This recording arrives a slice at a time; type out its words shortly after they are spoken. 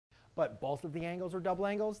but both of the angles are double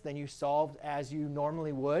angles, then you solved as you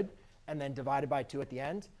normally would and then divided by 2 at the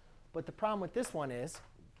end. But the problem with this one is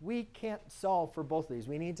we can't solve for both of these.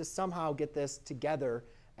 We need to somehow get this together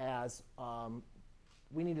as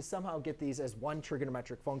we need to somehow get these as one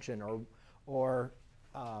trigonometric function or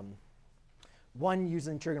one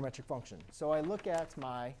using trigonometric function. So I look at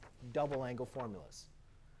my double angle formulas.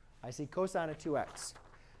 I see cosine of 2x.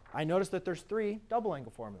 I notice that there's 3 double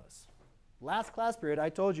angle formulas. Last class period, I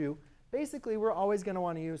told you, basically, we're always going to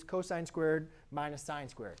want to use cosine squared minus sine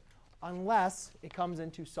squared, unless it comes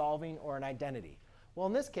into solving or an identity. Well,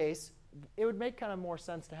 in this case, it would make kind of more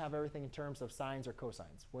sense to have everything in terms of sines or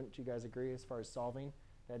cosines. Wouldn't you guys agree as far as solving?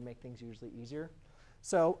 That'd make things usually easier.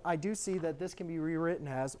 So I do see that this can be rewritten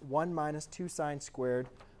as 1 minus 2 sine squared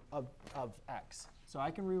of x. So I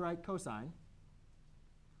can rewrite cosine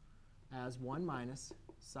as 1 minus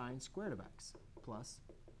sine squared of x plus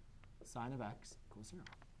sine of x equals 0.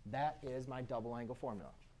 That is my double angle formula.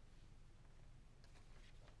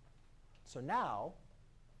 So now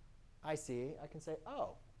I can say,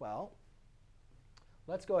 oh, well,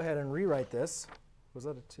 let's go ahead and rewrite this. Was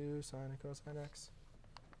that a 2 sine and cosine x?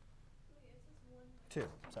 2,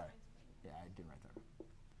 sorry. Yeah, I didn't write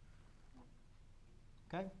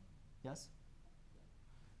that. OK? Yes?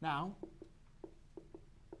 Now,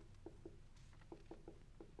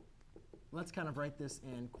 let's kind of write this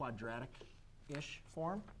in quadratic-ish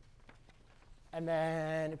form. And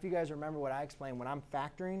then if you guys remember what I explained, when I'm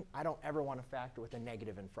factoring, I don't ever want to factor with a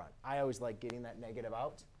negative in front. I always like getting that negative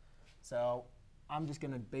out. So I'm just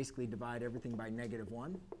going to basically divide everything by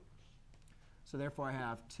 -1. So therefore, I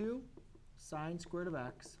have 2 sine squared of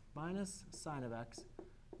x minus sine of x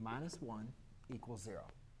minus 1 equals 0.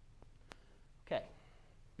 OK.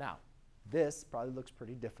 Now, this probably looks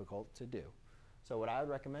pretty difficult to do. So what I would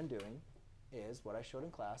recommend doing is what I showed in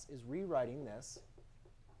class is rewriting this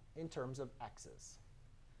in terms of x's.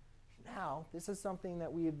 Now, this is something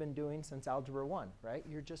that we have been doing since Algebra 1, right?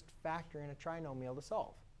 You're just factoring a trinomial to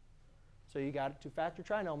solve. So you got to factor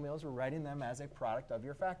trinomials, we're writing them as a product of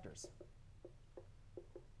your factors.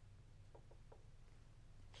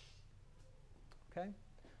 OK?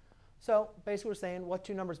 So basically we're saying what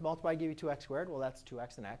 2 numbers multiply to give you 2x squared? Well, that's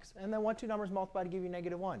 2x and x. And then what 2 numbers multiply to give you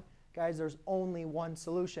 -1? Guys, there's only one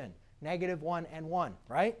solution, -1 and 1,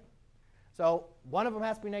 right? So one of them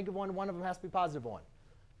has to be -1, one of them has to be +1.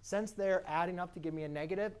 Since they're adding up to give me a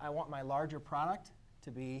negative, I want my larger product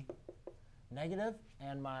to be negative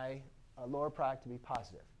and my lower product to be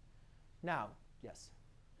positive. Now, yes?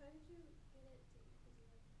 How did you get it to equal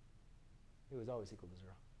 0? It was always equal to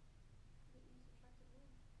 0. But you subtracted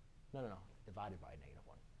 1. No, divided by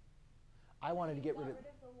 -1. I wanted to get rid of the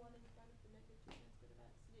 1 in front of the -2 instead of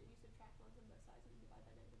x. Didn't you subtract 1 from both sides and divide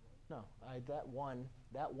by -1? No,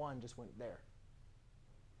 that one just went there.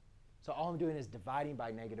 So all I'm doing is dividing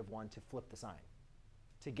by -1 to flip the sign,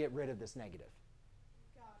 to get rid of this negative.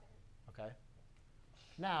 Got it. OK?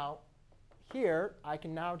 Now, here, I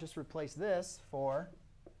can now just replace this for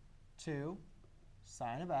 2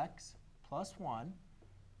 sine of x plus 1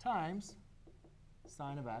 times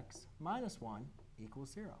sine of x minus 1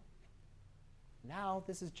 equals 0. Now,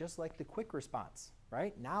 this is just like the quick response,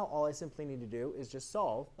 right? Now, all I simply need to do is just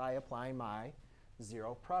solve by applying my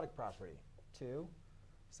 0 product property. 2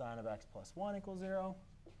 sine of x plus 1 equals 0.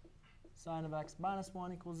 Sine of x minus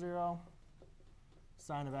 1 equals 0.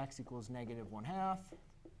 Sine of x equals -1/2.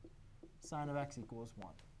 Sine of x equals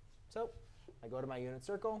 1. So I go to my unit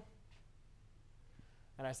circle.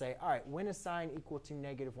 And I say, all right, when is sine equal to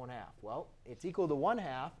 -1/2? Well, it's equal to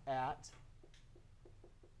 1/2 at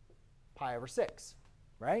pi over 6,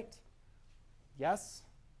 right? Yes?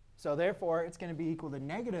 So therefore, it's going to be equal to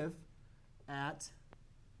negative at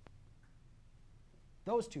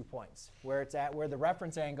those 2 points, where it's at where the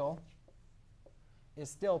reference angle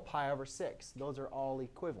is still pi over 6. Those are all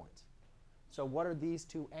equivalent. So what are these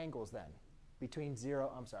 2 angles then? Between 0,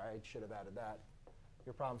 I'm sorry, I should have added that.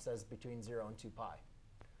 Your problem says between 0 and 2 pi.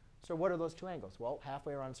 So what are those 2 angles? Well,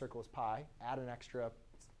 halfway around a circle is pi. Add an extra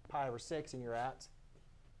pi over 6, and you're at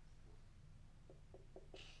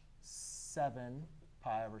 7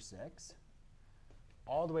 pi over 6.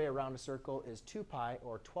 All the way around a circle is 2 pi,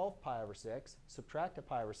 or 12 pi over 6. Subtract a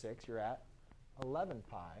pi over 6, you're at 11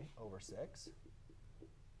 pi over 6.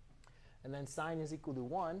 And then sine is equal to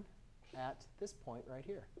 1 at this point right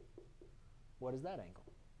here. What is that angle?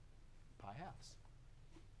 Pi halves.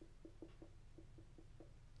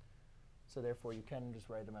 So therefore, you can just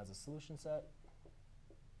write them as a solution set.